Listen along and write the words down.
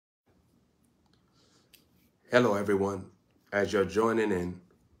Hello, everyone. As you're joining in,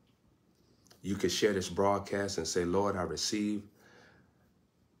 you can share this broadcast and say, Lord, I receive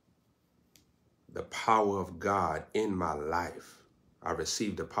the power of God in my life. I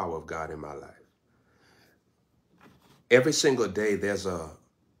receive the power of God in my life. Every single day, there's a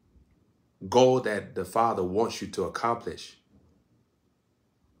goal that the Father wants you to accomplish.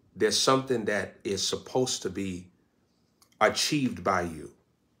 There's something that is supposed to be achieved by you.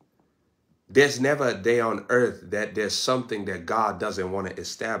 There's never a day on earth that there's something that God doesn't want to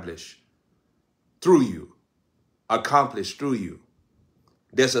establish through you, accomplish through you.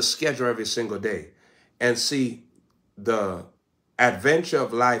 There's a schedule every single day. And see, the adventure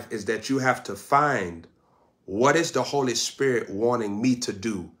of life is that you have to find what is the Holy Spirit wanting me to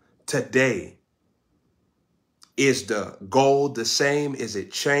do today. Is the goal the same? Is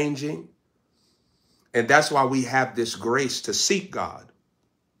it changing? And that's why we have this grace to seek God.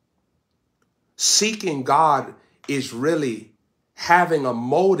 Seeking God is really having a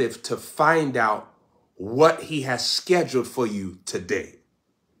motive to find out what he has scheduled for you today.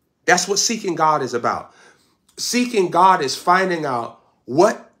 That's what seeking God is about. Seeking God is finding out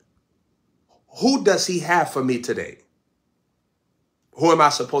who does he have for me today? Who am I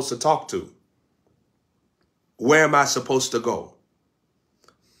supposed to talk to? Where am I supposed to go?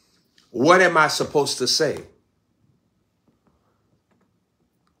 What am I supposed to say?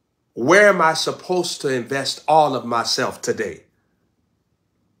 Where am I supposed to invest all of myself today?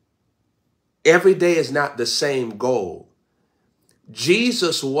 Every day is not the same goal.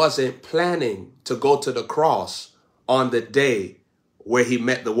 Jesus wasn't planning to go to the cross on the day where he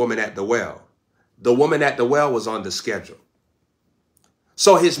met the woman at the well. The woman at the well was on the schedule.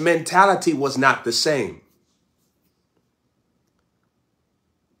 So his mentality was not the same.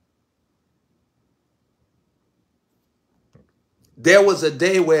 There was a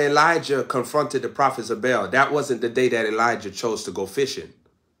day where Elijah confronted the prophets of Baal. That wasn't the day that Elijah chose to go fishing.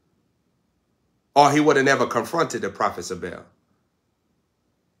 Or he would have never confronted the prophets of Baal.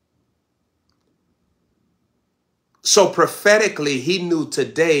 So prophetically, he knew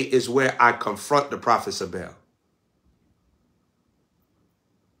today is where I confront the prophets of Baal.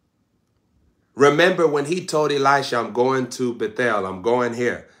 Remember when he told Elisha, I'm going to Bethel, I'm going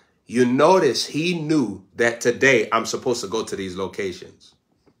here. You notice he knew that today I'm supposed to go to these locations.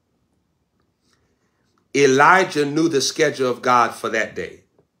 Elijah knew the schedule of God for that day.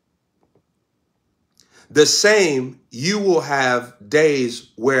 The same, you will have days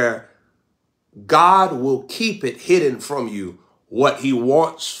where God will keep it hidden from you what he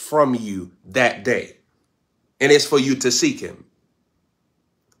wants from you that day. And it's for you to seek him.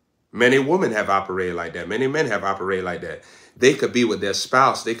 Many women have operated like that. Many men have operated like that. They could be with their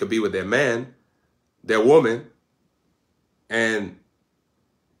spouse. They could be with their man, their woman, and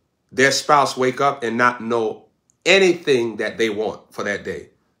their spouse wake up and not know anything that they want for that day.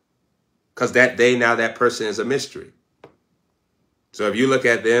 Because that day, now that person is a mystery. So if you look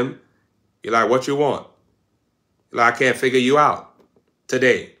at them, you're like, what you want? You're like, I can't figure you out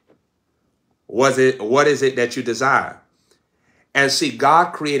today. What is it that you desire? And see,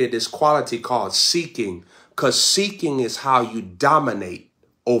 God created this quality called seeking, because seeking is how you dominate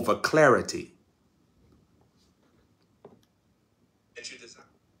over clarity.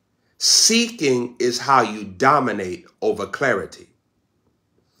 Seeking is how you dominate over clarity.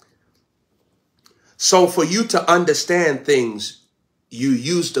 So for you to understand things, you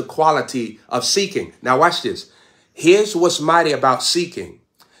use the quality of seeking. Now watch this. Here's what's mighty about seeking.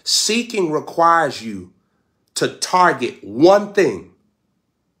 Seeking requires you to target one thing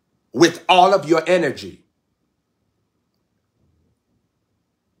with all of your energy.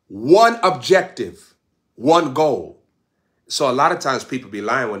 One objective, one goal. So a lot of times people be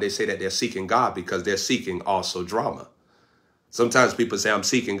lying when they say that they're seeking God because they're seeking also drama. Sometimes people say I'm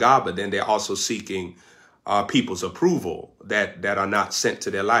seeking God, but then they're also seeking people's approval that are not sent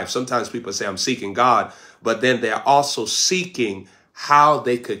to their life. Sometimes people say I'm seeking God, but then they're also seeking how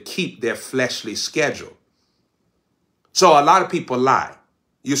they could keep their fleshly schedule. So a lot of people lie.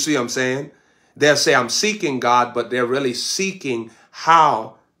 You see what I'm saying? They'll say I'm seeking God, but they're really seeking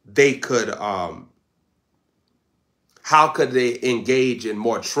how they could engage in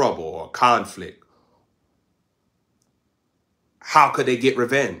more trouble or conflict? How could they get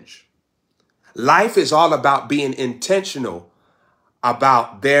revenge? Life is all about being intentional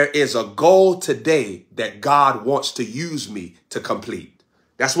about there is a goal today that God wants to use me to complete.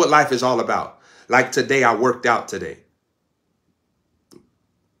 That's what life is all about. Like today, I worked out today.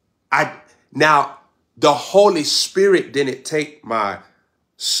 Now, the Holy Spirit didn't take my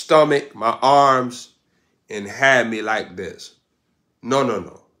stomach, my arms, and had me like this.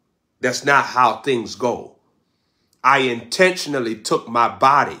 No. That's not how things go. I intentionally took my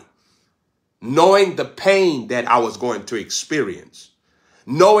body, knowing the pain that I was going to experience,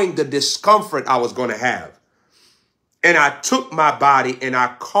 knowing the discomfort I was going to have. And I took my body and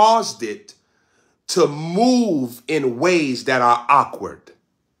I caused it to move in ways that are awkward.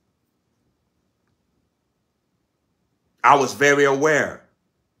 I was very aware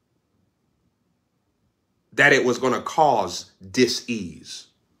that it was going to cause dis-ease.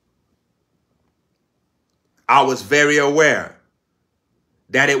 I was very aware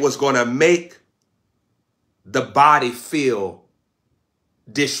that it was going to make the body feel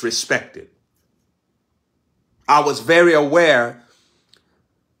disrespected. I was very aware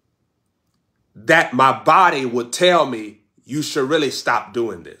that my body would tell me, you should really stop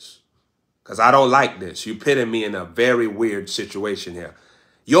doing this because I don't like this. You're putting me in a very weird situation here.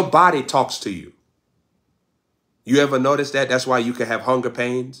 Your body talks to you. You ever notice that? That's why you can have hunger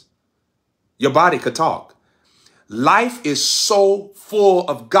pains. Your body could talk. Life is so full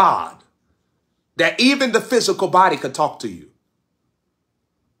of God that even the physical body could talk to you.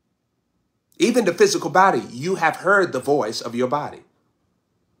 Even the physical body, you have heard the voice of your body.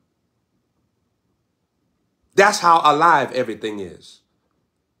 That's how alive everything is.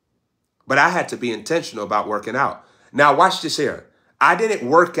 But I had to be intentional about working out. Now watch this here. I didn't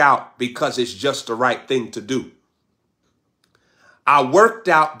work out because it's just the right thing to do. I worked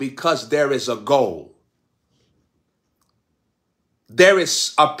out because there is a goal. There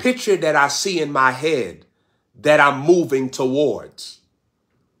is a picture that I see in my head that I'm moving towards.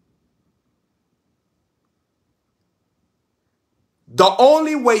 The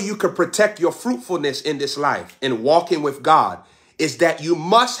only way you can protect your fruitfulness in this life and walking with God is that you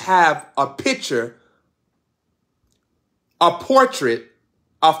must have a picture, a portrait,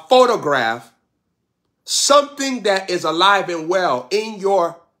 a photograph, something that is alive and well in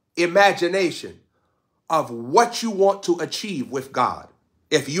your imagination of what you want to achieve with God.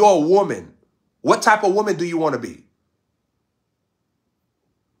 If you're a woman, what type of woman do you want to be?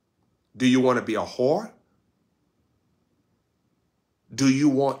 Do you want to be a whore? Do you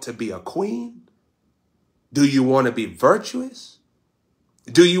want to be a queen? Do you want to be virtuous?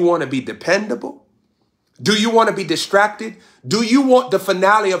 Do you want to be dependable? Do you want to be distracted? Do you want the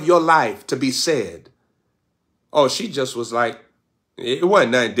finale of your life to be said, oh, she just was like, it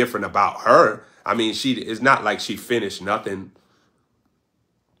wasn't nothing different about her. I mean, it's not like she finished nothing.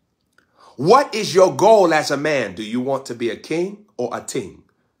 What is your goal as a man? Do you want to be a king or a ting?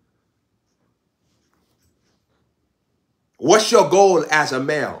 What's your goal as a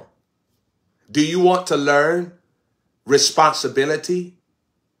male? Do you want to learn responsibility?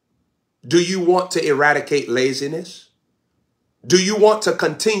 Do you want to eradicate laziness? Do you want to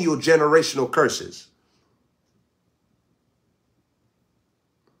continue generational curses?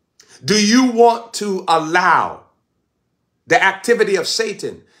 Do you want to allow the activity of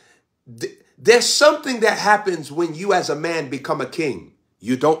Satan? There's something that happens when you as a man become a king.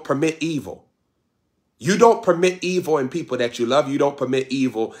 You don't permit evil. You don't permit evil in people that you love. You don't permit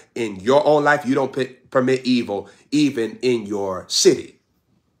evil in your own life. You don't permit evil even in your city.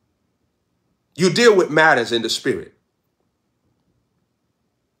 You deal with matters in the spirit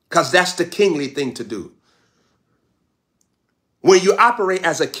because that's the kingly thing to do. When you operate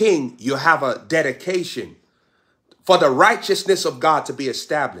as a king, you have a dedication for the righteousness of God to be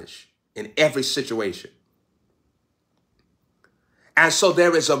established in every situation. And so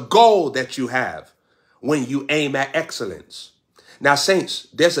there is a goal that you have when you aim at excellence. Now, saints,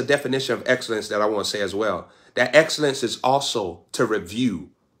 there's a definition of excellence that I want to say as well. That excellence is also to review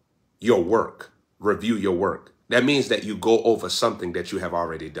your work. Review your work. That means that you go over something that you have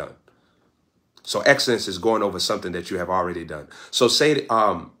already done. So excellence is going over something that you have already done. So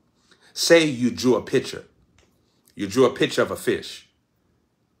say you drew a picture. You drew a picture of a fish.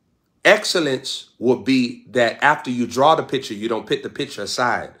 Excellence will be that after you draw the picture, you don't put the picture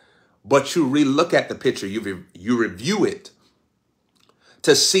aside, but you relook at the picture. You review it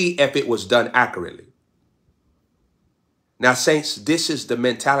to see if it was done accurately. Now, saints, this is the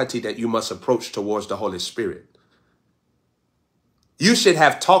mentality that you must approach towards the Holy Spirit. You should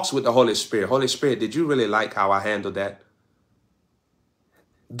have talks with the Holy Spirit. Holy Spirit, did you really like how I handled that?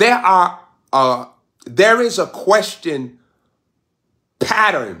 There is a question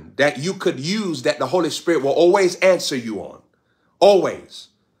pattern that you could use that the Holy Spirit will always answer you on. Always.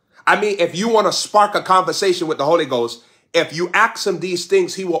 I mean, if you want to spark a conversation with the Holy Ghost, if you ask him these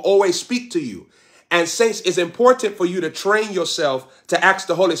things, he will always speak to you. And saints, it's important for you to train yourself to ask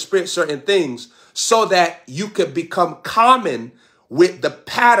the Holy Spirit certain things so that you could become common with the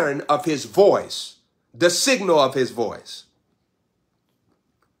pattern of his voice, the signal of his voice.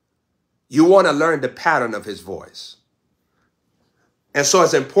 You want to learn the pattern of his voice. And so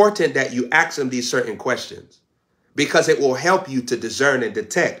it's important that you ask him these certain questions because it will help you to discern and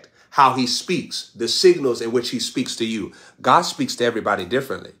detect how he speaks, the signals in which he speaks to you. God speaks to everybody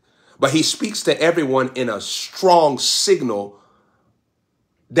differently, but he speaks to everyone in a strong signal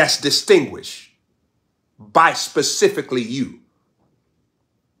that's distinguished by specifically you.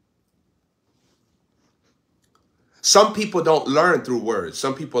 Some people don't learn through words.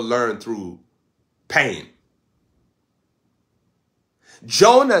 Some people learn through pain.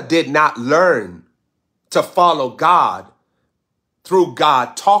 Jonah did not learn to follow God through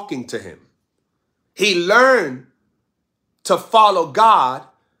God talking to him. He learned to follow God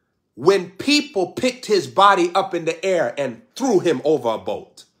when people picked his body up in the air and threw him over a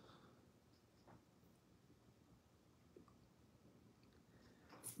boat.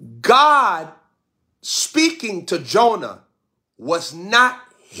 God speaking to Jonah was not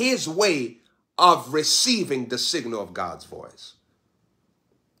his way of receiving the signal of God's voice.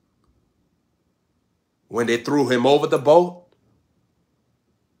 When they threw him over the boat,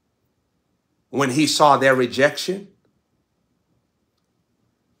 when he saw their rejection,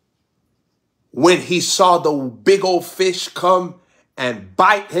 when he saw the big old fish come and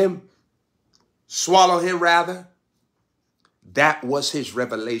bite him, swallow him rather, that was his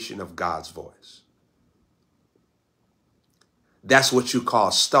revelation of God's voice. That's what you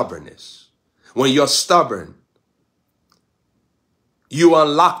call stubbornness. When you're stubborn, you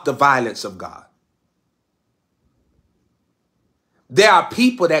unlock the violence of God. There are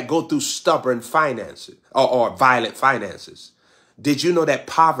people that go through stubborn finances or violent finances. Did you know that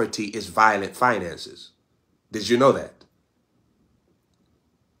poverty is violent finances? Did you know that?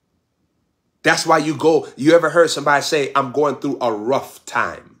 That's why you ever heard somebody say, I'm going through a rough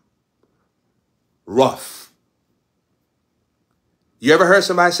time? Rough. You ever heard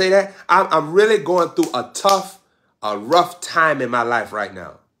somebody say that? I'm really going through a rough time in my life right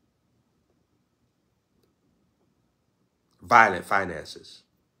now. Violent finances.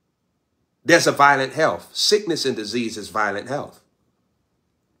 There's a violent health. Sickness and disease is violent health.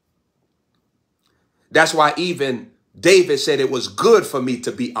 That's why even David said it was good for me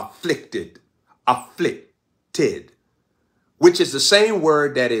to be afflicted, which is the same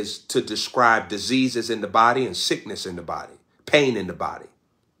word that is to describe diseases in the body and sickness in the body, pain in the body.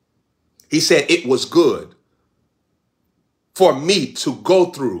 He said it was good for me to go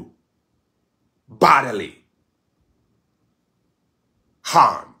through bodily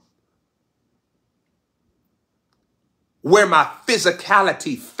harm, where my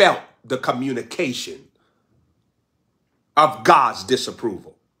physicality felt the communication of God's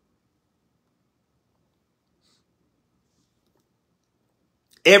disapproval.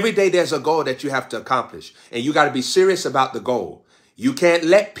 Every day there's a goal that you have to accomplish, and you got to be serious about the goal. You can't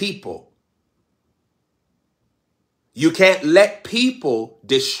let people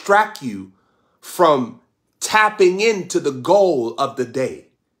distract you from tapping into the goal of the day.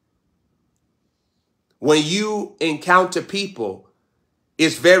 When you encounter people,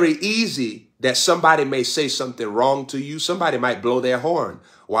 it's very easy that somebody may say something wrong to you. Somebody might blow their horn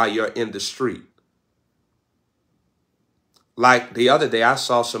while you're in the street. Like the other day, I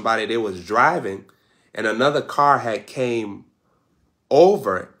saw somebody, they was driving and another car had came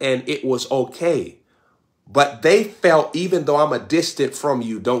over and it was okay. But they felt, even though I'm a distant from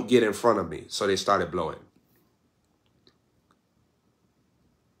you, don't get in front of me. So they started blowing.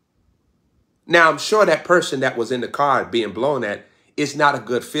 Now, I'm sure that person that was in the car being blown at is not a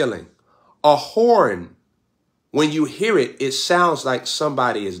good feeling. A horn, when you hear it, it sounds like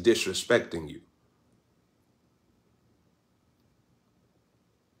somebody is disrespecting you.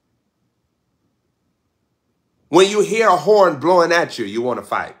 When you hear a horn blowing at you, you want to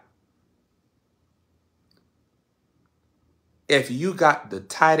fight. If you got the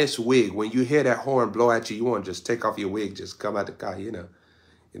tightest wig, when you hear that horn blow at you, you want to just take off your wig, just come out the car, you know.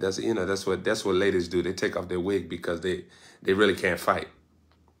 That's what ladies do. They take off their wig because they really can't fight.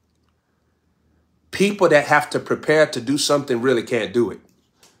 People that have to prepare to do something really can't do it.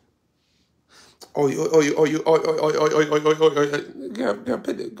 Girl,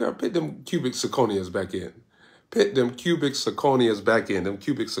 put them cubic zirconias back in. Put them cubic zirconias back in. Them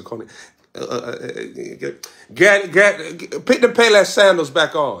cubic zirconia. Put them Payless sandals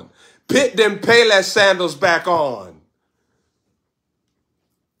back on. Put them Payless sandals back on.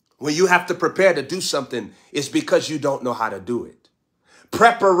 When you have to prepare to do something, it's because you don't know how to do it.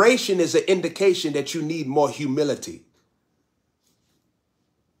 Preparation is an indication that you need more humility.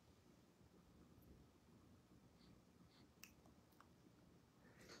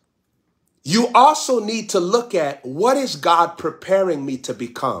 You also need to look at, what is God preparing me to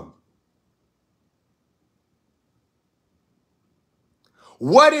become?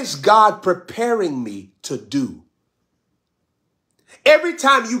 What is God preparing me to do? Every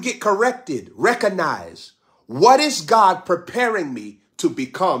time you get corrected, recognize, what is God preparing me to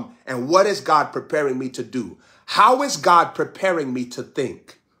become, and what is God preparing me to do? How is God preparing me to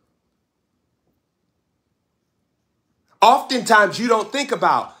think? Oftentimes you don't think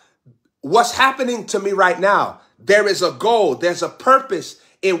about what's happening to me right now. There is a goal, there's a purpose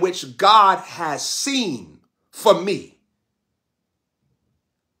in which God has seen for me.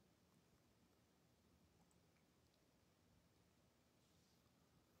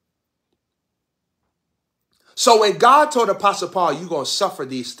 So when God told Apostle Paul, you're going to suffer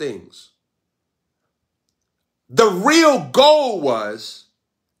these things, the real goal was,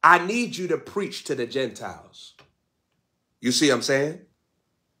 I need you to preach to the Gentiles. You see what I'm saying?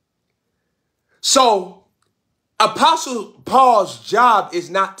 So Apostle Paul's job is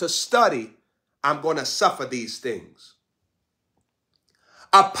not to study, I'm going to suffer these things.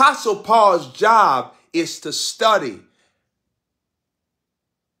 Apostle Paul's job is to study,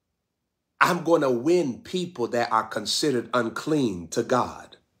 I'm going to win people that are considered unclean to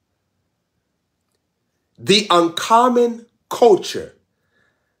God. The uncommon culture,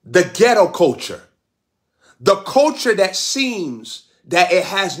 the ghetto culture, the culture that seems that it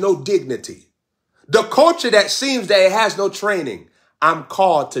has no dignity, the culture that seems that it has no training, I'm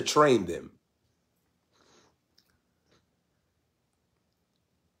called to train them.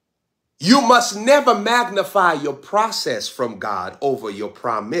 You must never magnify your process from God over your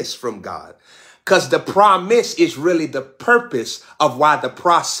promise from God, because the promise is really the purpose of why the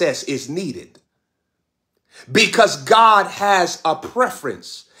process is needed. Because God has a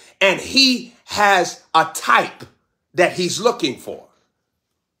preference and he has a type that he's looking for.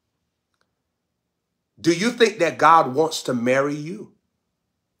 Do you think that God wants to marry you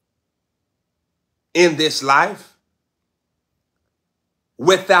in this life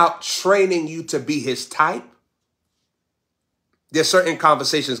without training you to be his type? There's certain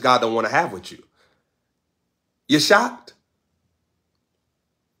conversations God don't want to have with you. You're shocked?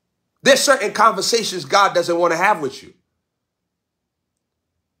 There's certain conversations God doesn't want to have with you.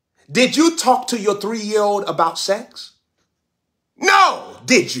 Did you talk to your 3-year-old about sex? No,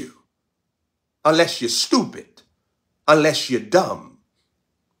 did you? Unless you're stupid, unless you're dumb.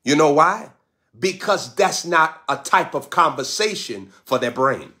 You know why? Because that's not a type of conversation for their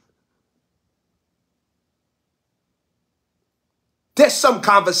brain. There's some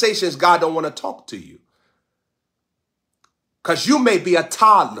conversations God don't want to talk to you, because you may be a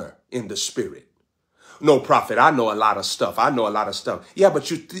toddler in the spirit. No, prophet, I know a lot of stuff. I know a lot of stuff. Yeah,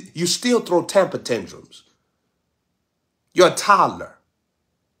 but you still throw temper tantrums. You're a toddler.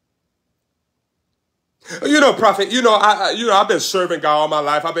 You know, prophet, I've been serving God all my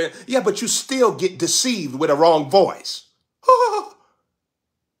life. Yeah, but you still get deceived with a wrong voice.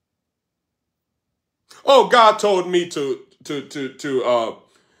 Oh, God told me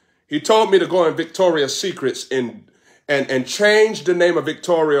he told me to go in Victoria's Secrets and change the name of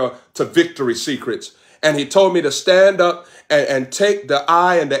Victoria to Victory Secrets. And he told me to stand up and take the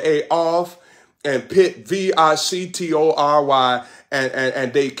I and the A off and put Victory.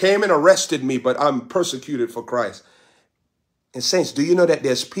 And they came and arrested me, but I'm persecuted for Christ. And saints, do you know that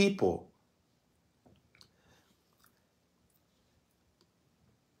there's people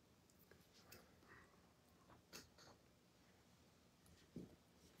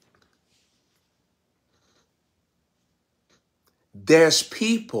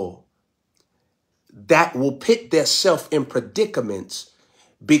that will put themselves in predicaments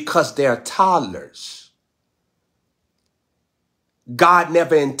because they're toddlers. God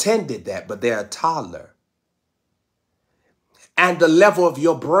never intended that, but they're a toddler. And the level of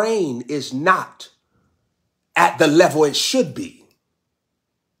your brain is not at the level it should be.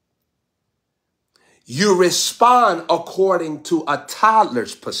 You respond according to a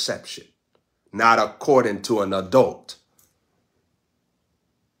toddler's perception, not according to an adult.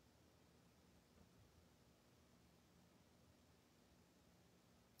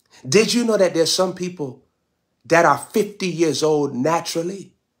 Did you know that there's some people that are 50 years old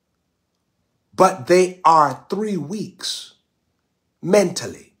naturally, but they are 3 weeks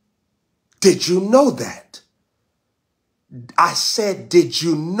mentally? Did you know that? I said, did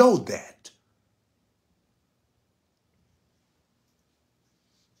you know that?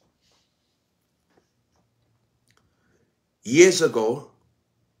 Years ago,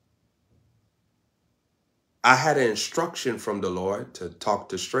 I had an instruction from the Lord to talk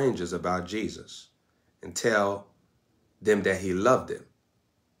to strangers about Jesus and tell them that he loved them.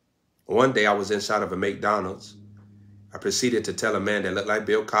 One day I was inside of a McDonald's. I proceeded to tell a man that looked like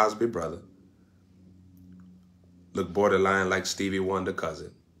Bill Cosby's brother looked borderline like Stevie Wonder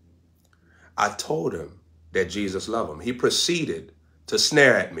cousin. I told him that Jesus loved him. He proceeded to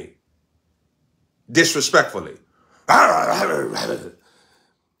snare at me disrespectfully. And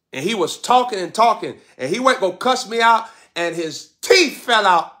he was talking and talking, and he went go cuss me out, and his teeth fell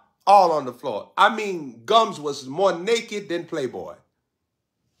out all on the floor. I mean, Gums was more naked than Playboy.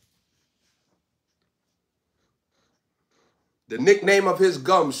 The nickname of his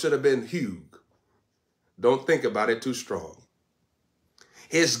gums should have been Hugh. Don't think about it too strong.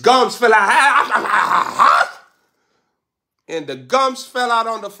 His gums fell out. And the gums fell out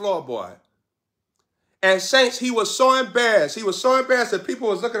on the floor, boy. And saints, he was so embarrassed. He was so embarrassed that people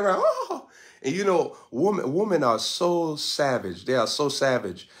was looking around. Oh. And you know, women are so savage. They are so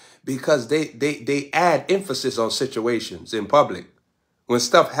savage because they add emphasis on situations in public. When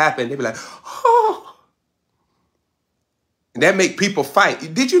stuff happened, they be like, oh. And that make people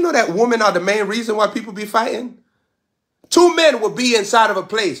fight. Did you know that women are the main reason why people be fighting? Two men will be inside of a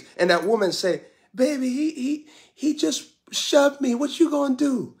place and that woman say, baby, he just shoved me. What you gonna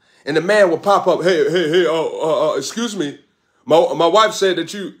do? And the man will pop up, hey, excuse me. My wife said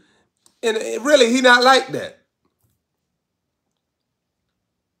that you, and really he not like that.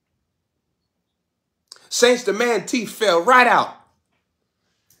 Saints, the man teeth fell right out.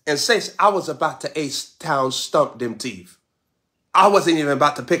 And saints, I was about to H-Town stump them teeth. I wasn't even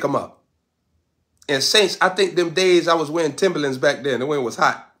about to pick them up. And saints, I think them days I was wearing Timberlands back then. The wind was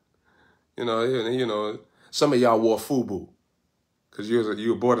hot. You know, some of y'all wore FUBU because you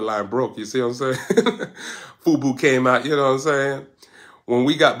were borderline broke. You see what I'm saying? FUBU came out. You know what I'm saying?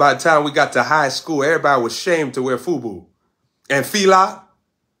 By the time we got to high school, everybody was shamed to wear FUBU. And Fila.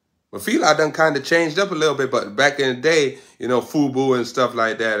 Well, Fila done kind of changed up a little bit, but back in the day, you know, FUBU and stuff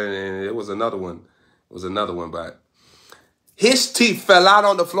like that, and it was another one. It was another one, but his teeth fell out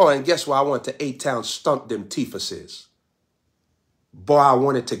on the floor, and guess what? I went to H-Town, stump them teethuses. Boy, I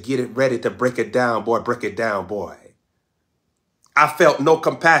wanted to get it ready to break it down, boy, break it down, boy. I felt no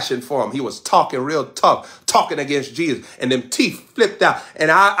compassion for him. He was talking real tough, talking against Jesus, and them teeth flipped out. And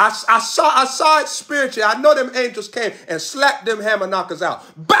I saw it spiritually. I know them angels came and slapped them hammer knockers out.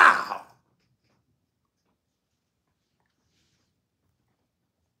 Bow!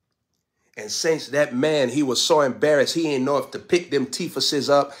 And saints, that man, he was so embarrassed. He didn't know if to pick them teethuses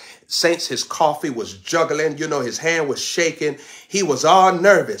up. Saints, his coffee was juggling. You know, his hand was shaking. He was all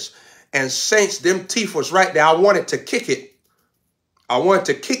nervous. And saints, them teeth was right there. I wanted to kick it. I wanted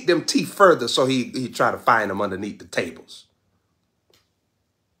to kick them teeth further so he tried to find them underneath the tables.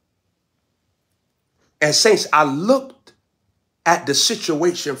 And saints, I looked at the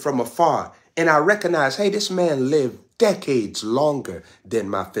situation from afar and I recognized, hey, this man lived decades longer than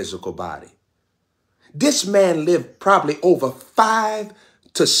my physical body. This man lived probably over 5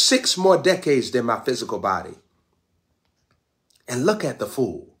 to 6 more decades than my physical body. And look at the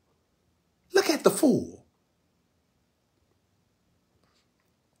fool. Look at the fool.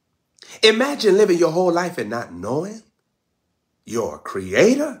 Imagine living your whole life and not knowing your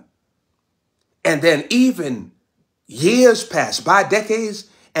creator. And then even years pass by, decades,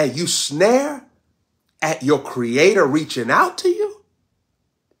 and you snare at your creator reaching out to you.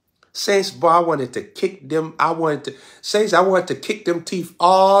 Saints, boy, I wanted to kick them. I wanted to kick them teeth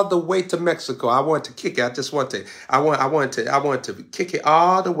all the way to Mexico. I wanted to kick it. I wanted to kick it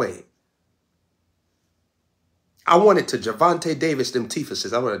all the way. I wanted to Javante Davis them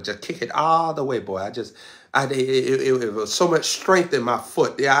teethuses. I wanted to just kick it all the way, boy. It was so much strength in my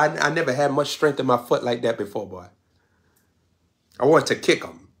foot. Yeah, I never had much strength in my foot like that before, boy. I wanted to kick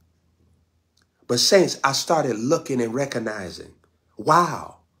them. But saints, I started looking and recognizing,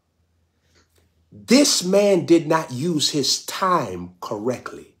 wow, this man did not use his time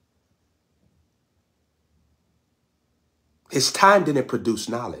correctly. His time didn't produce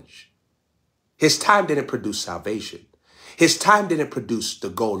knowledge. His time didn't produce salvation. His time didn't produce the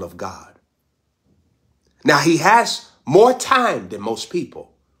goal of God. Now, he has more time than most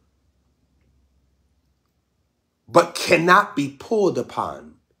people, but cannot be pulled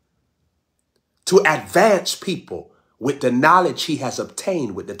upon to advance people with the knowledge he has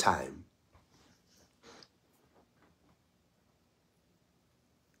obtained with the time.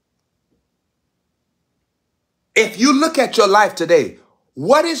 If you look at your life today,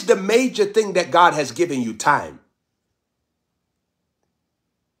 what is the major thing that God has given you? Time.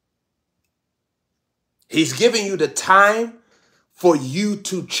 He's giving you the time for you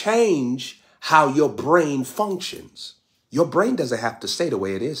to change how your brain functions. Your brain doesn't have to stay the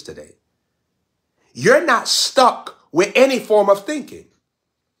way it is today. You're not stuck with any form of thinking.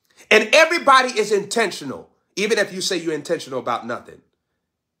 And everybody is intentional, even if you say you're intentional about nothing.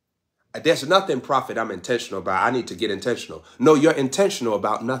 There's nothing, prophet, I'm intentional about. I need to get intentional. No, you're intentional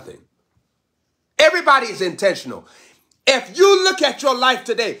about nothing. Everybody is intentional. If you look at your life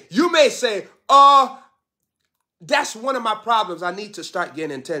today, you may say, that's one of my problems. I need to start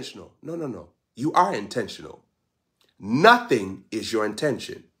getting intentional. No, no, no. You are intentional. Nothing is your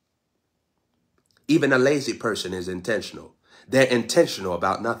intention. Even a lazy person is intentional. They're intentional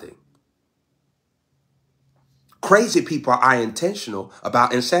about nothing. Crazy people are intentional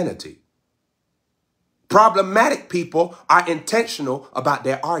about insanity. Problematic people are intentional about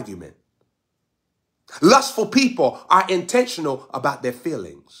their argument. Lustful people are intentional about their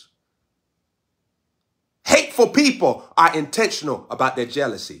feelings. Hateful people are intentional about their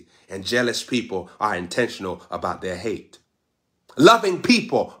jealousy, and jealous people are intentional about their hate. Loving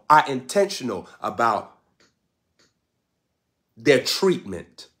people are intentional about their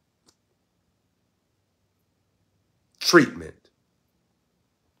treatment.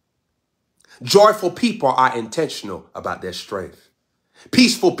 Joyful people are intentional about their strength.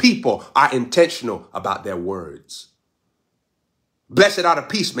 Peaceful people are intentional about their words. Blessed are the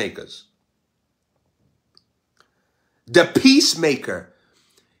peacemakers. The peacemaker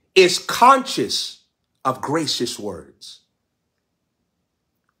is conscious of gracious words.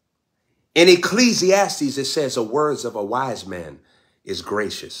 In Ecclesiastes, it says the words of a wise man is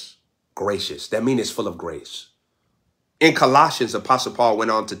gracious. Gracious. That means it's full of grace. In Colossians, Apostle Paul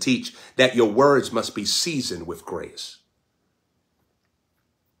went on to teach that your words must be seasoned with grace.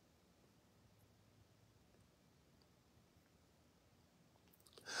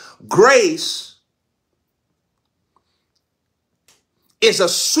 Grace is a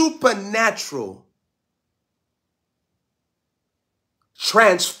supernatural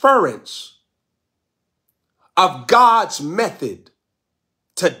transference of God's method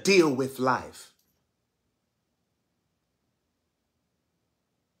to deal with life.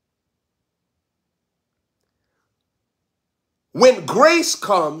 When grace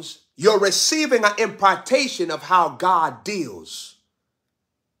comes, you're receiving an impartation of how God deals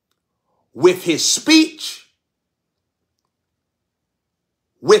with his speech,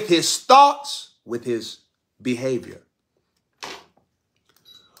 with his thoughts, with his behavior.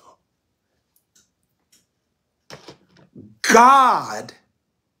 God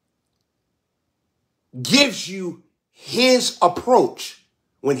gives you his approach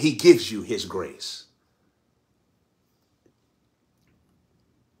when he gives you his grace.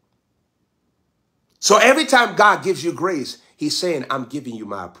 So every time God gives you grace, he's saying, I'm giving you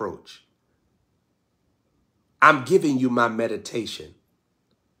my approach. I'm giving you my meditation.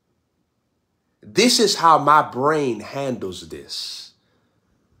 This is how my brain handles this.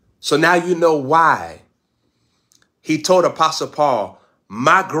 So now you know why he told Apostle Paul,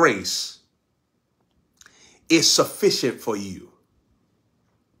 my grace is sufficient for you.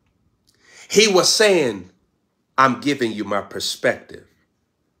 He was saying, I'm giving you my perspective,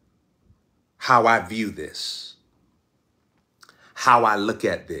 how I view this, how I look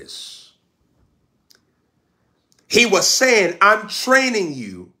at this. He was saying, I'm training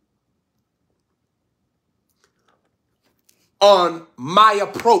you on my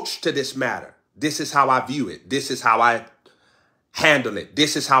approach to this matter. This is how I view it. This is how I handle it.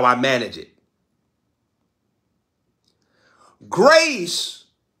 This is how I manage it. Grace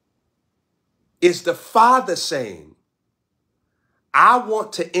is the Father saying, I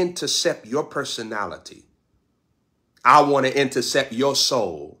want to intercept your personality. I want to intercept your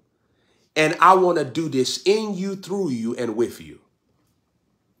soul. And I want to do this in you, through you, and with you.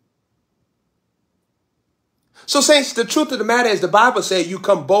 So, saints, the truth of the matter is the Bible says you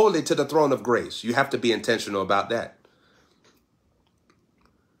come boldly to the throne of grace. You have to be intentional about that.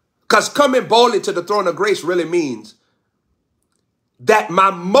 Because coming boldly to the throne of grace really means that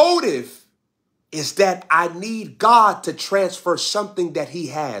my motive is that I need God to transfer something that he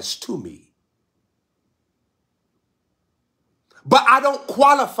has to me. But I don't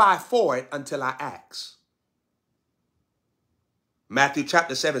qualify for it until I ask. Matthew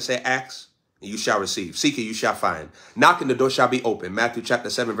chapter 7 says, ask and you shall receive. Seek and you shall find. Knock and the door shall be open. Matthew chapter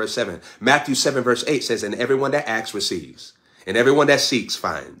 7 verse 7. Matthew 7 verse 8 says, and everyone that asks receives. And everyone that seeks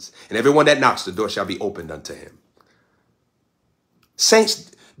finds. And everyone that knocks, the door shall be opened unto him.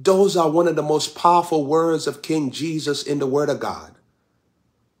 Saints, those are one of the most powerful words of King Jesus in the Word of God.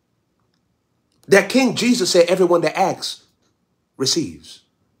 That King Jesus said, everyone that asks receives.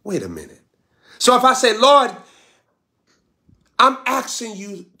 Wait a minute. So if I say, Lord, I'm asking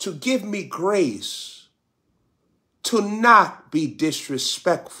you to give me grace to not be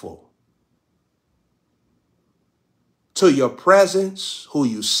disrespectful to your presence, who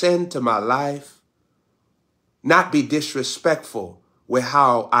you send to my life, not be disrespectful with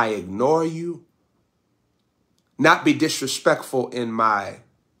how I ignore you, not be disrespectful in my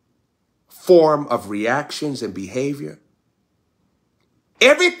form of reactions and behavior.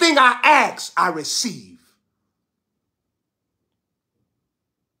 Everything I ask, I receive.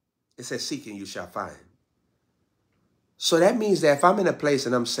 It says, seek and you shall find. So that means that if I'm in a place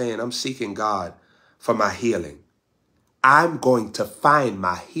and I'm saying I'm seeking God for my healing, I'm going to find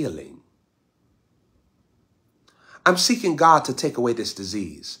my healing. I'm seeking God to take away this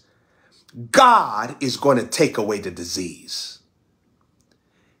disease. God is going to take away the disease.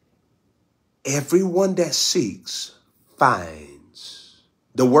 Everyone that seeks finds.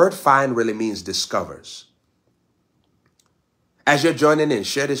 The word find really means discovers. As you're joining in,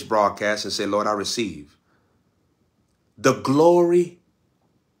 share this broadcast and say, Lord, I receive the glory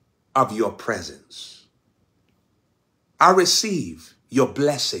of your presence. I receive your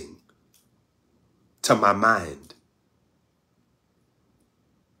blessing to my mind.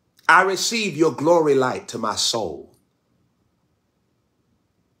 I receive your glory light to my soul.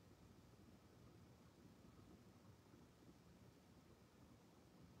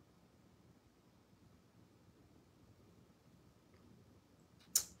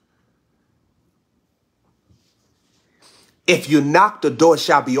 If you knock, the door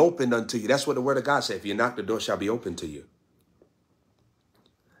shall be opened unto you. That's what the word of God says. If you knock, the door shall be opened to you.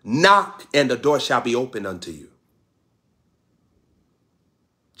 Knock and the door shall be opened unto you.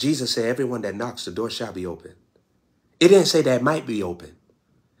 Jesus said, everyone that knocks, the door shall be open. It didn't say that it might be open.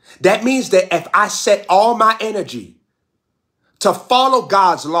 That means that if I set all my energy to follow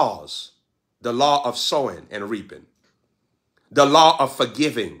God's laws, the law of sowing and reaping, the law of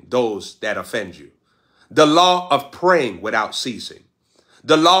forgiving those that offend you, the law of praying without ceasing,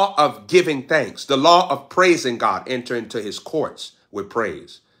 the law of giving thanks, the law of praising God, enter into his courts with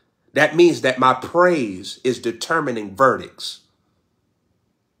praise. That means that my praise is determining verdicts.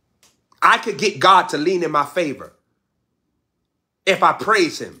 I could get God to lean in my favor if I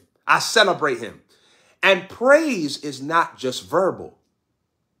praise him, I celebrate him. And praise is not just verbal.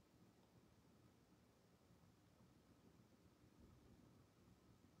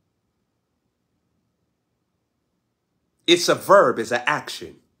 It's a verb, it's an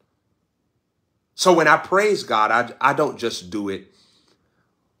action. So when I praise God, I don't just do it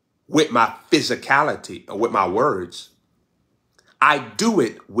with my physicality or with my words. I do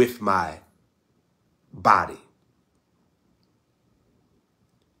it with my body.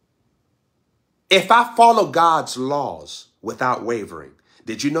 If I follow God's laws without wavering,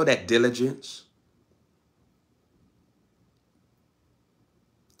 did you know that diligence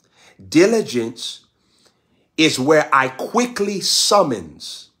is where I quickly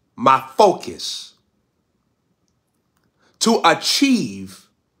summons my focus to achieve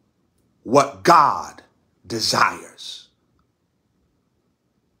what God desires.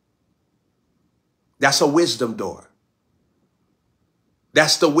 That's a wisdom door.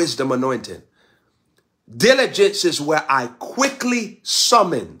 That's the wisdom anointing. Diligence is where I quickly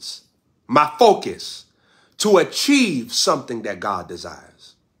summons my focus to achieve something that God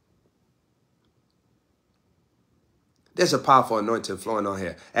desires. There's a powerful anointing flowing on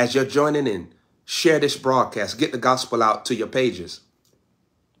here. As you're joining in, share this broadcast. Get the gospel out to your pages.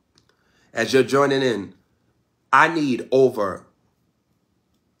 As you're joining in,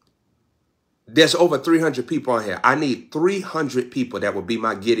 there's over 300 people on here. I need 300 people that will be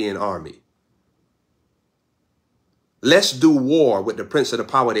my Gideon army. Let's do war with the prince of the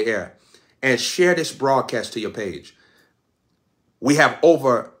power of the air and share this broadcast to your page. We have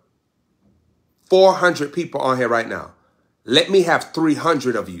over 400 people on here right now. Let me have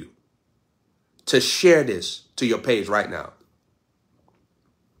 300 of you to share this to your page right now.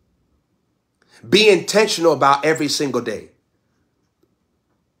 Be intentional about every single day.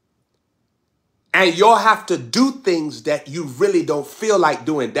 And you'll have to do things that you really don't feel like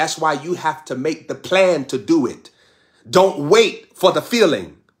doing. That's why you have to make the plan to do it. Don't wait for the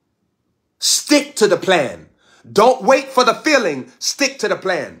feeling. Stick to the plan. Don't wait for the feeling. Stick to the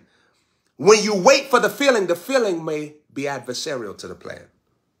plan. When you wait for the feeling may be adversarial to the plan.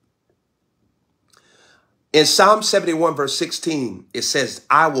 In Psalm 71, verse 16, it says,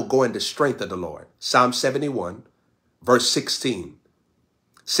 I will go in the strength of the Lord. Psalm 71, verse 16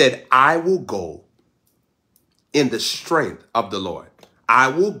 said, I will go in the strength of the Lord. I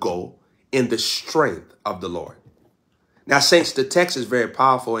will go in the strength of the Lord. Now, saints, the text is very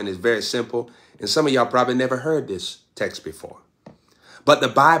powerful and it's very simple. And some of y'all probably never heard this text before. But the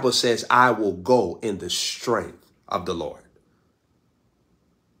Bible says, I will go in the strength of the Lord.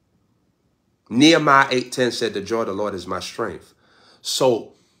 Nehemiah 8:10 said, the joy of the Lord is my strength.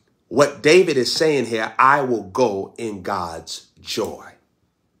 So What David is saying here, I will go in God's joy.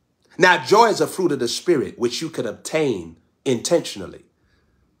 Now, joy is a fruit of the Spirit, which you could obtain intentionally.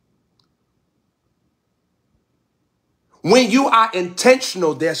 When you are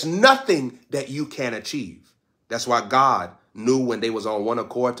intentional, there's nothing that you can't achieve. That's why God knew when they was on one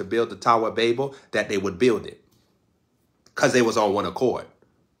accord to build the Tower of Babel that they would build it, because they was on one accord.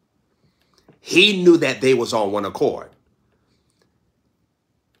 He knew that they was on one accord.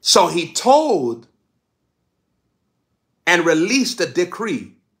 So he told and released a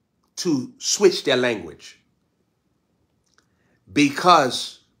decree to switch their language,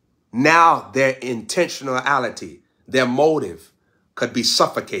 because now their intentionality, their motive could be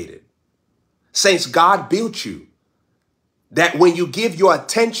suffocated. Saints, God built you that when you give your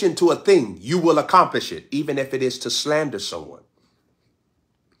attention to a thing, you will accomplish it, even if it is to slander someone.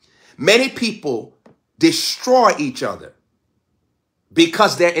 Many people destroy each other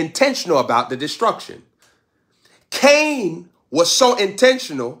because they're intentional about the destruction. Cain was so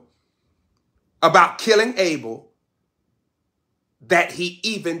intentional about killing Abel that he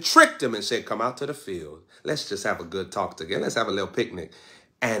even tricked him and said, come out to the field. Let's just have a good talk together. Let's have a little picnic.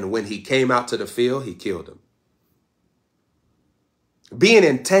 And when he came out to the field, he killed him. Being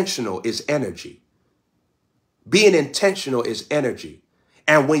intentional is energy. Being intentional is energy.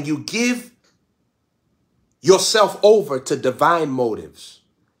 And when you give yourself over to divine motives,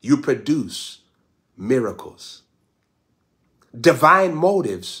 you produce miracles. Divine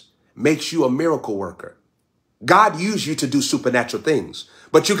motives makes you a miracle worker. God used you to do supernatural things,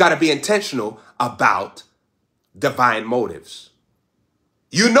 but you got to be intentional about divine motives.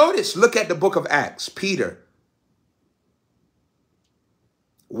 You notice, look at the book of Acts. Peter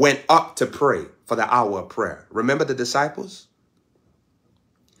went up to pray for the hour of prayer. Remember the disciples?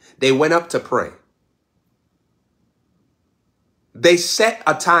 They went up to pray. They set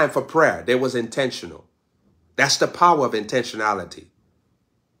a time for prayer. They was intentional. That's the power of intentionality.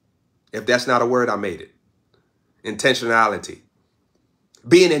 If that's not a word, I made it. Intentionality.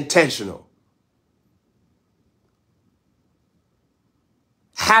 Being intentional.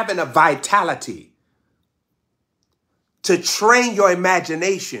 Having a vitality to train your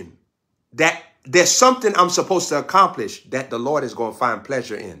imagination that there's something I'm supposed to accomplish that the Lord is going to find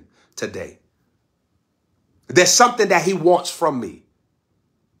pleasure in today. There's something that he wants from me.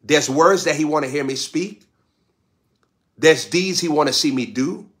 There's words that he want to hear me speak. There's deeds he want to see me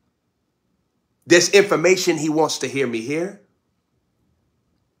do. There's information he wants to hear me hear.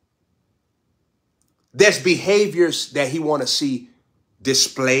 There's behaviors that he want to see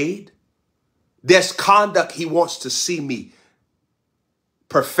displayed. There's conduct he wants to see me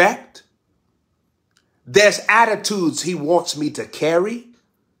perfect. There's attitudes he wants me to carry.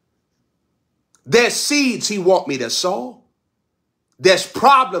 There's seeds he wants me to sow. There's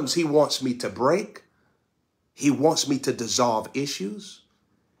problems he wants me to break. He wants me to dissolve issues.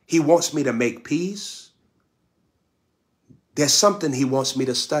 He wants me to make peace. There's something he wants me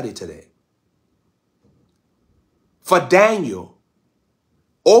to study today. For Daniel,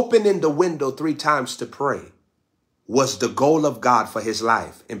 opening the window 3 times to pray was the goal of God for his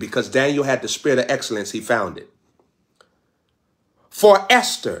life. And because Daniel had the spirit of excellence, he found it. For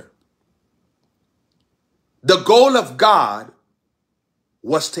Esther, the goal of God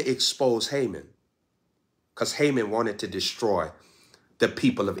was to expose Haman, because Haman wanted to destroy the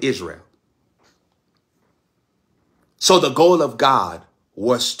people of Israel. So the goal of God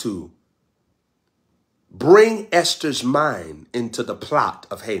was to bring Esther's mind into the plot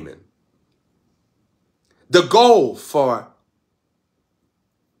of Haman. The goal for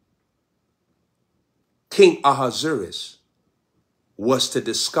King Ahasuerus was to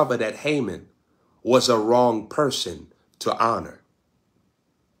discover that Haman was a wrong person to honor.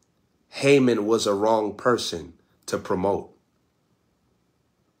 Haman was a wrong person to promote.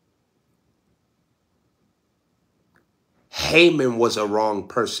 Haman was a wrong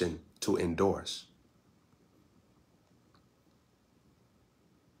person to endorse.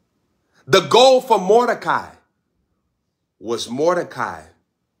 The goal for Mordecai was Mordecai,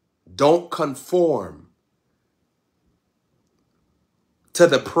 don't conform to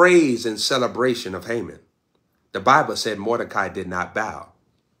the praise and celebration of Haman. The Bible said Mordecai did not bow.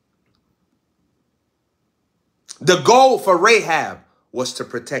 The goal for Rahab was to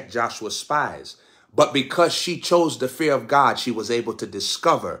protect Joshua's spies. But because she chose the fear of God, she was able to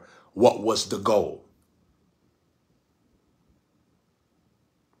discover what was the goal.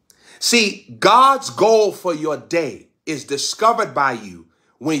 See, God's goal for your day is discovered by you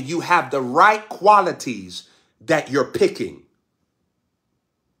when you have the right qualities that you're picking.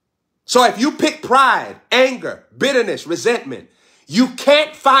 So if you pick pride, anger, bitterness, resentment, You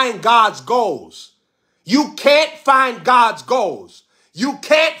can't find God's goals. You can't find God's goals. You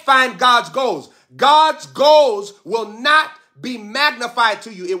can't find God's goals. God's goals will not be magnified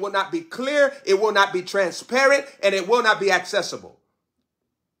to you. It will not be clear. It will not be transparent, and it will not be accessible.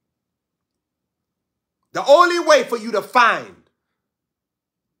 The only way for you to find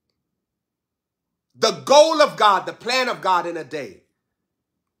the goal of God, the plan of God in a day,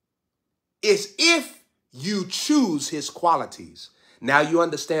 is if you choose his qualities. Now you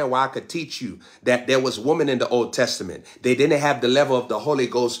understand why I could teach you that there was women in the Old Testament. They didn't have the level of the Holy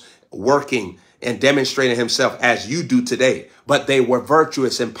Ghost working and demonstrating himself as you do today, but they were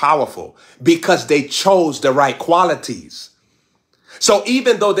virtuous and powerful because they chose the right qualities. So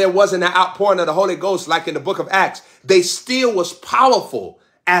even though there wasn't an outpouring of the Holy Ghost like in the book of Acts, they still was powerful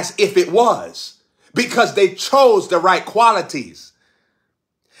as if it was because they chose the right qualities.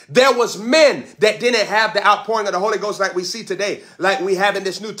 There was men that didn't have the outpouring of the Holy Ghost like we see today, like we have in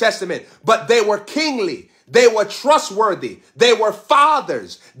this New Testament, but they were kingly. They were trustworthy. They were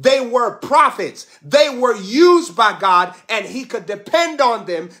fathers. They were prophets. They were used by God, and he could depend on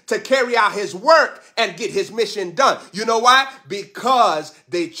them to carry out his work and get his mission done. You know why? Because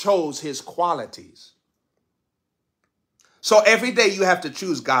they chose his qualities. So every day you have to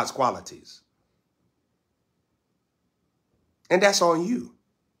choose God's qualities. And that's on you.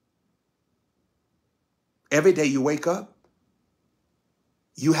 Every day you wake up,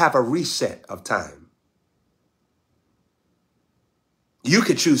 you have a reset of time. You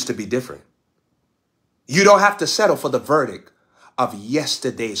could choose to be different. You don't have to settle for the verdict of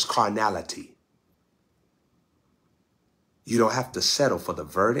yesterday's carnality. You don't have to settle for the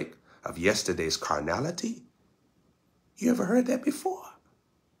verdict of yesterday's carnality. You ever heard that before?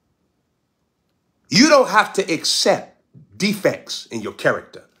 You don't have to accept defects in your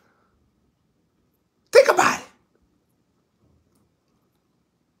character. Think about it.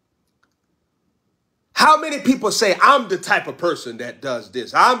 How many people say, I'm the type of person that does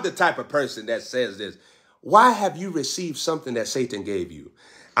this. I'm the type of person that says this. Why have you received something that Satan gave you?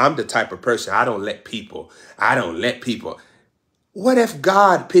 I'm the type of person, I don't let people. What if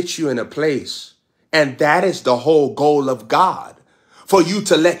God puts you in a place and that is the whole goal of God? For you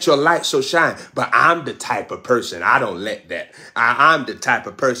to let your light so shine. But I'm the type of person, I don't let that. I'm the type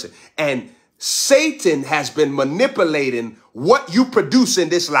of person. And Satan has been manipulating what you produce in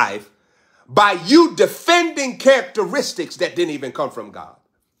this life by you defending characteristics that didn't even come from God.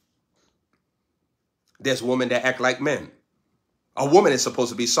 There's women that act like men. A woman is supposed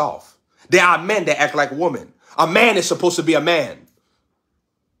to be soft. There are men that act like women. A man is supposed to be a man.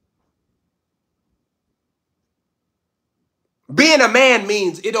 Being a man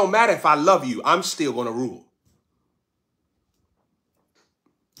means it don't matter if I love you, I'm still going to rule.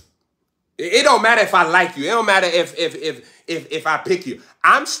 It don't matter if I like you. It don't matter if I pick you.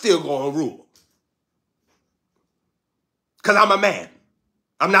 I'm still going to rule. Because I'm a man.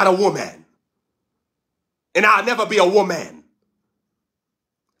 I'm not a woman. And I'll never be a woman.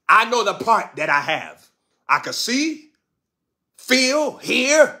 I know the part that I have. I can see, feel,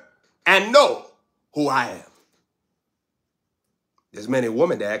 hear, and know who I am. There's many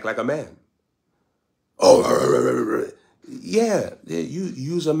women that act like a man. Oh, yeah, you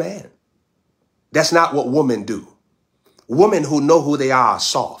use a man. That's not what women do. Women who know who they are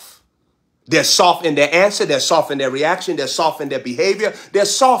soft. They're soft in their answer. They're soft in their reaction. They're soft in their behavior. They're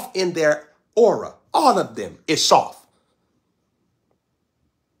soft in their aura. All of them is soft.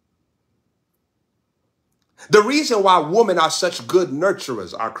 The reason why women are such good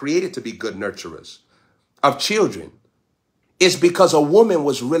nurturers, are created to be good nurturers of children, is because a woman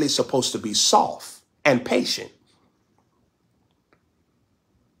was really supposed to be soft and patient.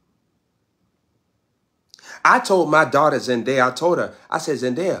 I told my daughter Zendaya, I said,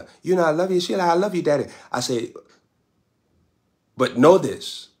 Zendaya, you know I love you. She's like, I love you, Daddy. I said, but know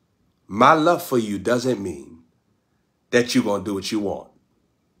this, my love for you doesn't mean that you're going to do what you want.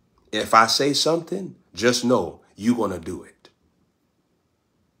 If I say something, just know you're going to do it.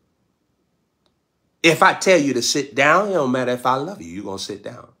 If I tell you to sit down, it don't matter if I love you, you're going to sit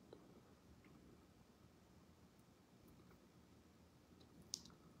down.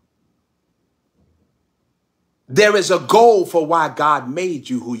 There is a goal for why God made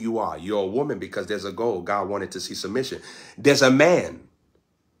you who you are. You're a woman because there's a goal. God wanted to see submission. There's a man.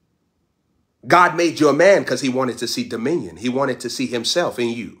 God made you a man because he wanted to see dominion. He wanted to see himself in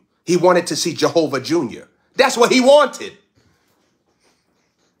you. He wanted to see Jehovah Jr. That's what he wanted.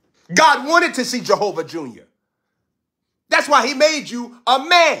 God wanted to see Jehovah Jr. That's why he made you a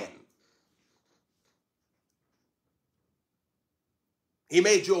man. He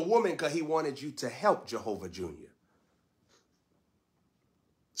made you a woman because he wanted you to help Jehovah Jr.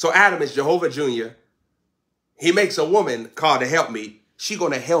 So Adam is Jehovah Jr. He makes a woman called to help me. She's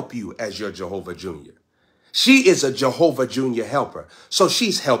going to help you as your Jehovah Jr. She is a Jehovah Jr. helper. So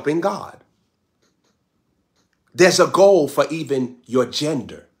she's helping God. There's a goal for even your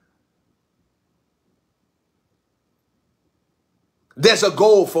gender. There's a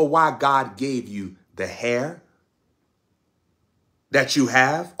goal for why God gave you the hair that you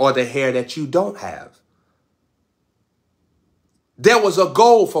have or the hair that you don't have. There was a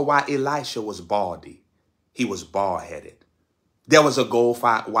goal for why Elisha was baldy. He was bald-headed. There was a goal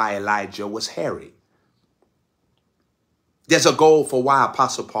for why Elijah was hairy. There's a goal for why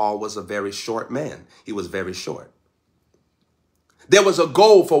Apostle Paul was a very short man. He was very short. There was a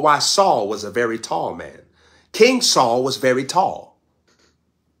goal for why Saul was a very tall man. King Saul was very tall.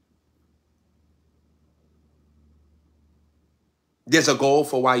 There's a goal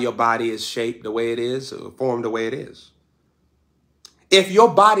for why your body is shaped the way it is, or formed the way it is. If your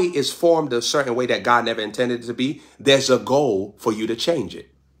body is formed a certain way that God never intended it to be, there's a goal for you to change it.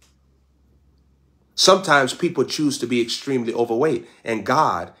 Sometimes people choose to be extremely overweight, and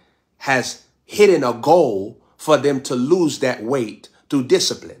God has hidden a goal for them to lose that weight through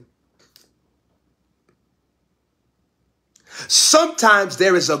discipline. Sometimes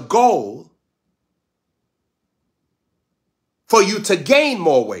there is a goal for you to gain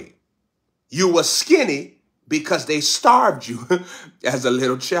more weight. You were skinny because they starved you as a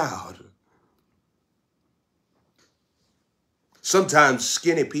little child. Sometimes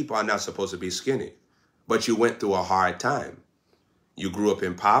skinny people are not supposed to be skinny, but you went through a hard time. You grew up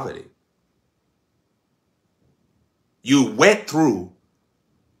in poverty. You went through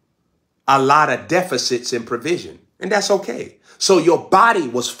a lot of deficits in provision, and that's okay. So your body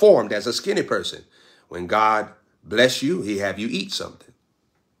was formed as a skinny person. When God bless you, he have you eat something.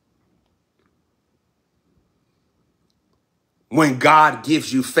 When God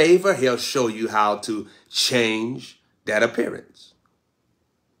gives you favor, he'll show you how to change that appearance.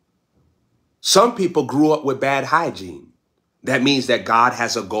 Some people grew up with bad hygiene. That means that God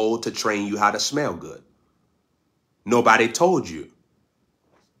has a goal to train you how to smell good. Nobody told you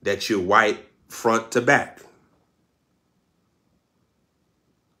that you're white front to back.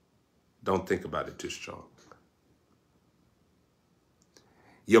 Don't think about it too strong.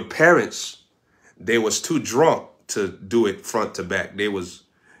 Your parents, they was too drunk to do it front to back. They was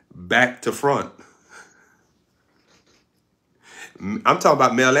back to front. I'm talking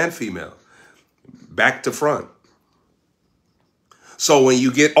about male and female. Back to front. So when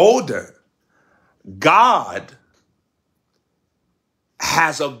you get older, God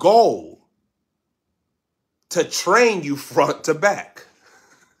has a goal to train you front to back.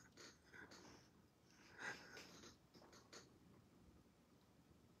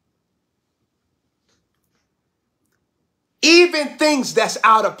 Even things that's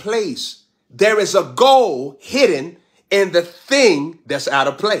out of place, there is a goal hidden in the thing that's out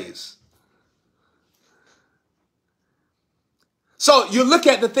of place. So you look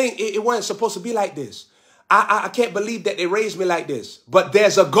at the thing, it wasn't supposed to be like this. I can't believe that they raised me like this. But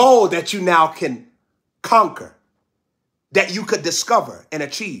there's a goal that you now can conquer, that you could discover and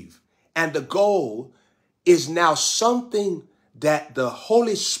achieve. And the goal is now something that the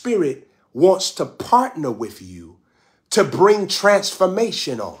Holy Spirit wants to partner with you to bring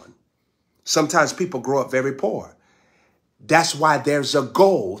transformation on. Sometimes people grow up very poor. That's why there's a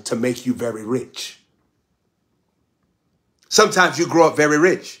goal to make you very rich. Sometimes you grow up very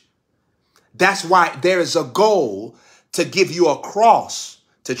rich. That's why there is a goal to give you a cross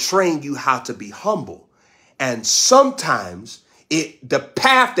to train you how to be humble. And sometimes the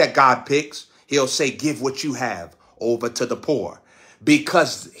path that God picks, he'll say, give what you have over to the poor,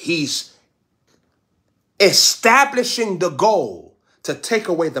 because he's establishing the goal to take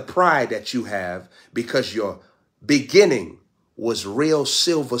away the pride that you have, because your beginning was real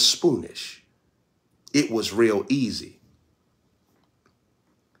silver spoonish. It was real easy.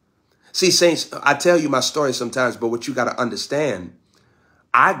 See, saints, I tell you my story sometimes, but what you got to understand,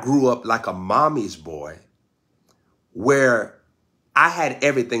 I grew up like a mommy's boy where I had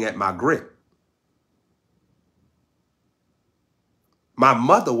everything at my grip. My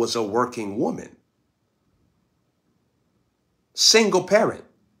mother was a working woman, single parent.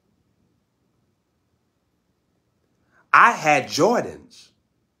 I had Jordans,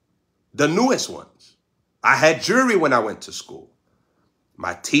 the newest ones. I had jewelry when I went to school.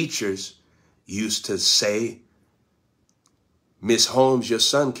 My teachers used to say, Miss Holmes, your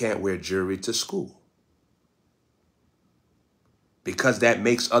son can't wear jewelry to school because that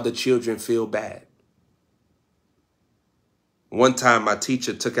makes other children feel bad. One time my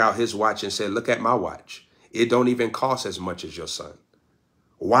teacher took out his watch and said, look at my watch. It don't even cost as much as your son.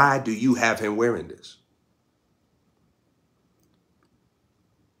 Why do you have him wearing this?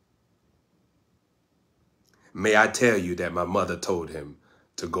 May I tell you that my mother told him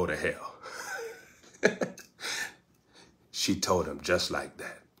to go to hell. She told him just like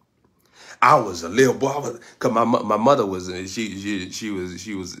that. I was a little boy, cause my mother was she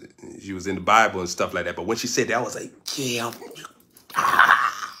was in the Bible and stuff like that. But when she said that, I was like, yeah.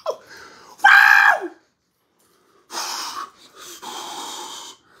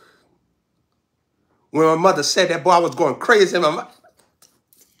 When my mother said that, boy, I was going crazy.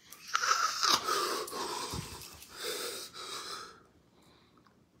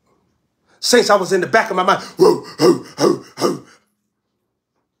 Saints, I was in the back of my mind. Whoa, whoa, whoa, whoa.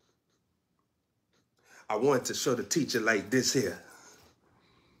 I wanted to show the teacher like this here.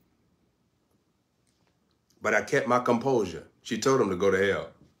 But I kept my composure. She told him to go to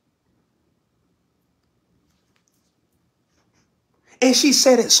hell. And she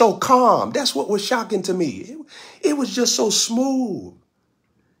said it so calm. That's what was shocking to me. It was just so smooth.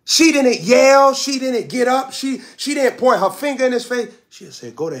 She didn't yell. She didn't get up. She didn't point her finger in his face. She just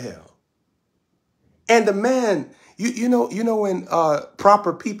said, go to hell. And the man, you know when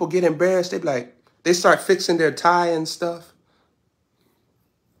proper people get embarrassed, they start fixing their tie and stuff.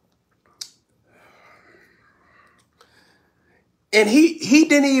 And he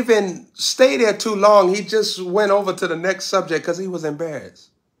didn't even stay there too long. He just went over to the next subject because he was embarrassed.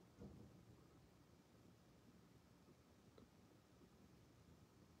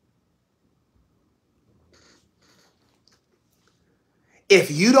 If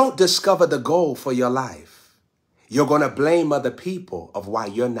you don't discover the goal for your life, you're going to blame other people of why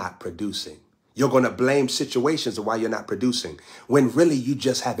you're not producing. You're going to blame situations of why you're not producing, when really you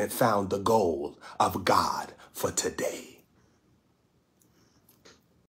just haven't found the goal of God for today.